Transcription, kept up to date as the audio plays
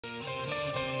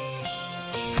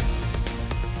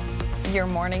Your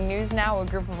morning news now, a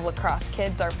group of La Crosse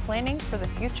kids are planning for the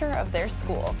future of their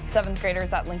school. 7th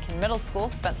graders at Lincoln Middle School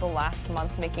spent the last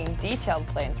month making detailed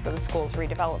plans for the school's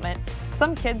redevelopment.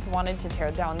 Some kids wanted to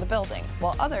tear down the building,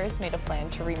 while others made a plan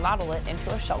to remodel it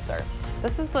into a shelter.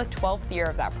 This is the 12th year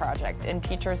of that project, and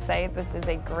teachers say this is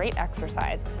a great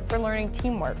exercise for learning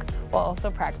teamwork, while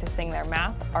also practicing their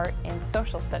math, art, and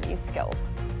social studies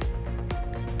skills.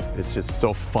 It's just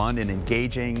so fun and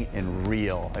engaging and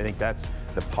real. I think that's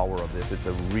the power of this. It's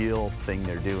a real thing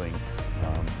they're doing,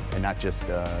 and not just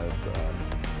like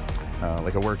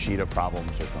a worksheet of problems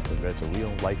or something, but it's a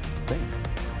real life thing.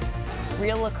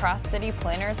 Real La Crosse City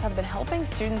planners have been helping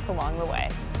students along the way.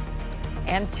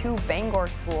 And 2 Bangor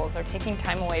schools are taking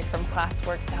time away from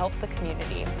classwork to help the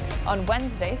community. On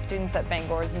Wednesday, students at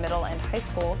Bangor's middle and high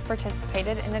schools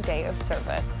participated in a day of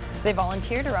service. They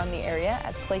volunteered around the area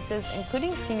at places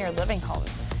including senior living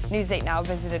homes. News 8 Now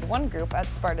visited one group at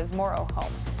Sparta's Morrow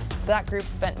home. That group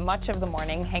spent much of the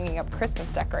morning hanging up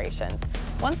Christmas decorations.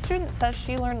 One student says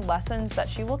she learned lessons that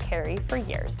she will carry for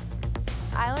years.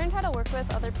 I learned how to work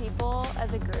with other people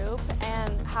as a group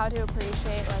and how to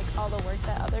appreciate all the work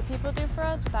that other people do for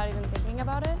us without even thinking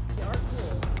about it.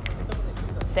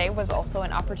 This day was also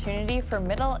an opportunity for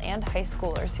middle and high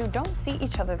schoolers who don't see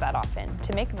each other that often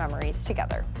to make memories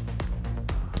together.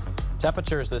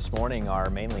 Temperatures this morning are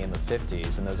mainly in the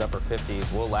 50s, and those upper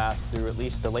 50s will last through at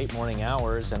least the late morning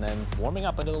hours, and then warming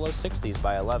up into the low 60s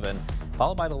by 11,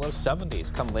 followed by the low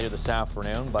 70s come later this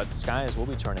afternoon, but skies will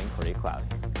be turning pretty cloudy.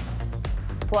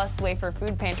 Plus, Wafer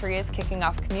Food Pantry is kicking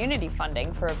off community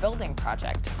funding for a building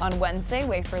project. On Wednesday,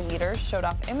 Wafer leaders showed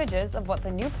off images of what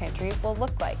the new pantry will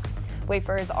look like.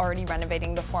 Wafer is already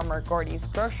renovating the former Gordy's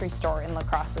grocery store in La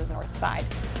Crosse's north side.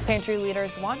 Pantry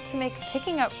leaders want to make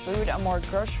picking up food a more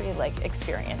grocery-like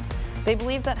experience. They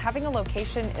believe that having a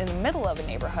location in the middle of a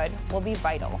neighborhood will be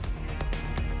vital.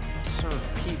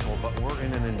 Serve people, but we're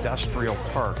in an industrial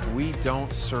park. We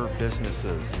don't serve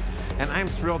businesses. And I'm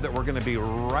thrilled that we're going to be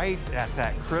right at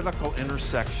that critical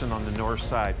intersection on the north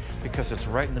side because it's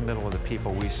right in the middle of the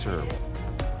people we serve.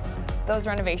 Those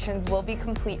renovations will be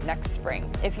complete next spring.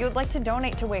 If you would like to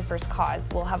donate to Wafer's cause,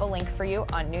 we'll have a link for you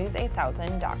on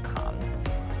news8000.com.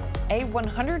 A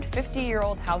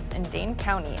 150-year-old house in Dane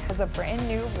County has a brand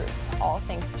new roof, all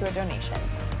thanks to a donation.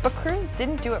 But crews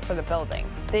didn't do it for the building.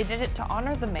 They did it to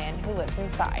honor the man who lives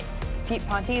inside. Pete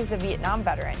Ponte is a Vietnam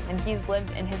veteran, and he's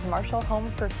lived in his Marshall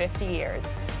home for 50 years.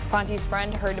 Ponte's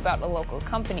friend heard about a local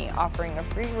company offering a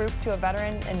free roof to a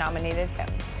veteran and nominated him.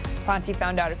 Ponte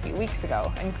found out a few weeks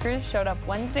ago, and crews showed up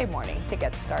Wednesday morning to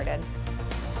get started.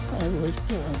 I wish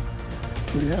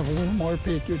we'd have a little more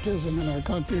patriotism in our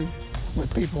country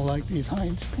with people like these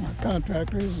Heinz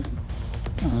contractors.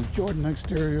 And Jordan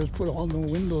Exteriors put all new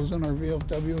windows in our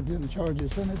VFW, didn't charge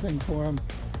us anything for them.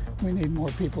 We need more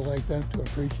people like that to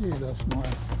appreciate us more.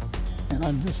 And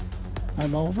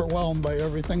I'm overwhelmed by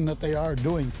everything that they are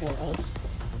doing for us.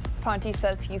 Ponte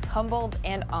says he's humbled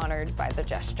and honored by the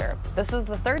gesture. This is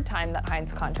the 3rd time that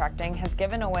Heinz Contracting has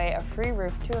given away a free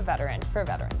roof to a veteran for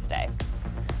Veterans Day.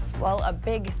 Well, a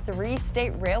big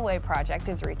 3-state railway project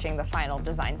is reaching the final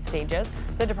design stages.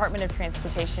 The Department of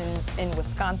Transportation in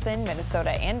Wisconsin,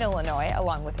 Minnesota, and Illinois,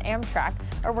 along with Amtrak,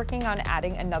 are working on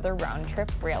adding another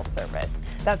round-trip rail service.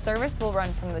 That service will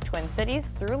run from the Twin Cities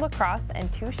through La Crosse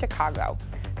and to Chicago.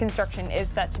 Construction is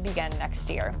set to begin next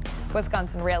year.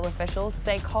 Wisconsin rail officials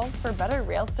say calls for better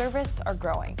rail service are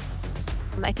growing.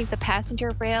 I think the passenger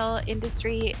rail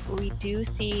industry, we do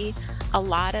see a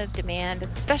lot of demand,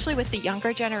 especially with the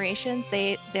younger generations.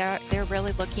 They're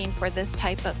really looking for this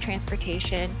type of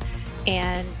transportation,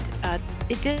 and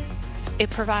it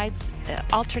provides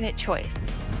alternate choice.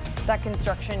 That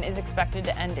construction is expected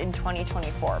to end in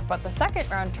 2024, but the second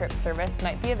round-trip service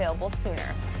might be available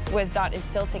sooner. WisDOT is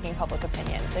still taking public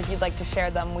opinions. If you'd like to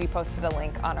share them, we posted a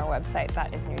link on our website.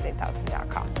 That is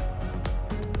news8000.com.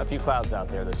 A few clouds out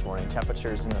there this morning.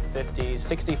 Temperatures in the 50s,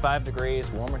 65 degrees,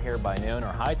 warmer here by noon.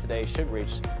 Our high today should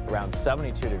reach around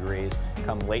 72 degrees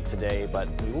come late today, but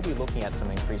we will be looking at some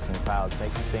increasing clouds,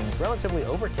 making things relatively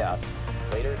overcast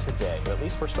later today. But at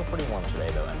least we're still pretty warm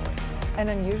today, though, Emily. An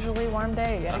unusually warm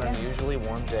day yet again. An unusually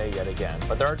warm day yet again.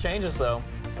 But there are changes, though.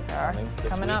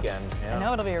 This coming weekend. Up. Yeah. I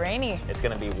know it'll be rainy. It's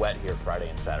going to be wet here Friday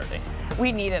and Saturday.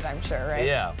 We need it, I'm sure, right?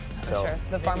 Yeah. So sure.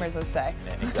 The farmers would say.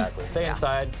 Yeah, exactly. Stay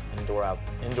inside,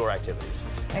 indoor activities.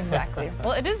 Exactly.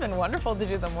 Well, it has been wonderful to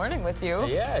do the morning with you.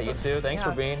 Yeah, you too. Thanks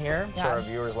for being here. I'm sure our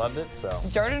viewers loved it. So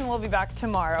Jordan will be back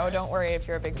tomorrow. Don't worry if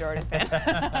you're a big Jordan fan.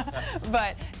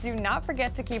 But do not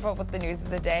forget to keep up with the news of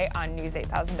the day on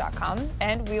news8000.com.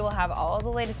 And we will have all the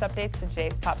latest updates to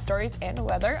today's top stories and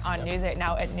weather on News 8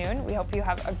 Now at noon. We hope you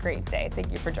have a great day.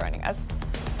 Thank you for joining us.